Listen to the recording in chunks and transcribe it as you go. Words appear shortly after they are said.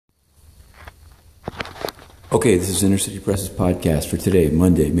Okay, this is Inner City Press's podcast for today,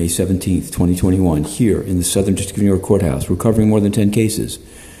 Monday, May 17th, 2021, here in the Southern District of New York Courthouse. We're covering more than 10 cases,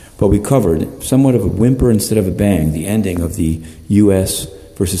 but we covered, somewhat of a whimper instead of a bang, the ending of the U.S.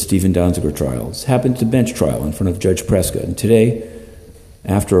 versus Stephen Donziger trial. This happened to bench trial in front of Judge Preska, and today,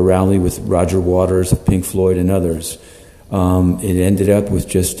 after a rally with Roger Waters of Pink Floyd and others, it ended up with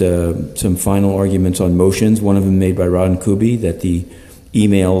just some final arguments on motions, one of them made by Ron Kuby, that the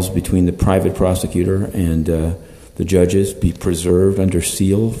emails between the private prosecutor and the judges be preserved under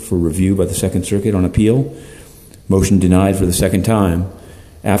seal for review by the Second Circuit on appeal. Motion denied for the second time.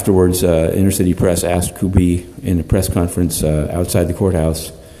 Afterwards, Inner City Press asked Kuby in a press conference outside the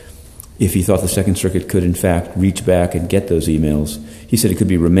courthouse if he thought the Second Circuit could, in fact, reach back and get those emails. He said it could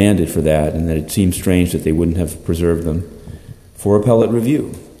be remanded for that and that it seemed strange that they wouldn't have preserved them for appellate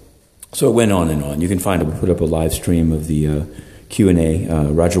review. So it went on and on. You can find it. We put up a live stream of the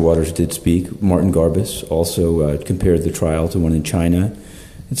Q&A. Roger Waters did speak. Martin Garbus also compared the trial to one in China.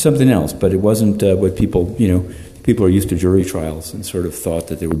 It's something else, but it wasn't what people are used to jury trials and sort of thought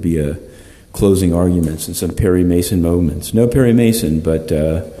that there would be a closing arguments and some Perry Mason moments. No Perry Mason, but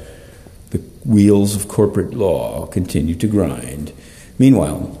the wheels of corporate law continue to grind.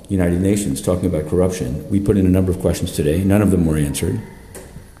 Meanwhile, United Nations, talking about corruption, we put in a number of questions today. None of them were answered.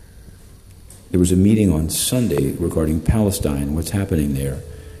 There was a meeting on Sunday regarding Palestine, what's happening there.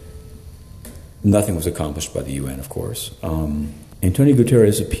 Nothing was accomplished by the UN, of course. Antonio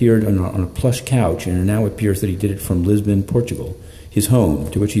Guterres appeared on a plush couch, and it now appears that he did it from Lisbon, Portugal, his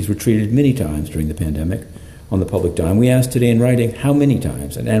home, to which he's retreated many times during the pandemic on the public dime. We asked today in writing how many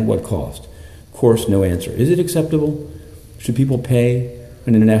times and at what cost. Of course, no answer. Is it acceptable? Should people pay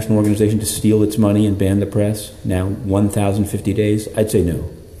an international organization to steal its money and ban the press? Now, 1,050 days? I'd say no.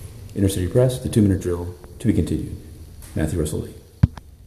 Inner City Press, the 2-minute drill, to be continued. Matthew Russell Lee.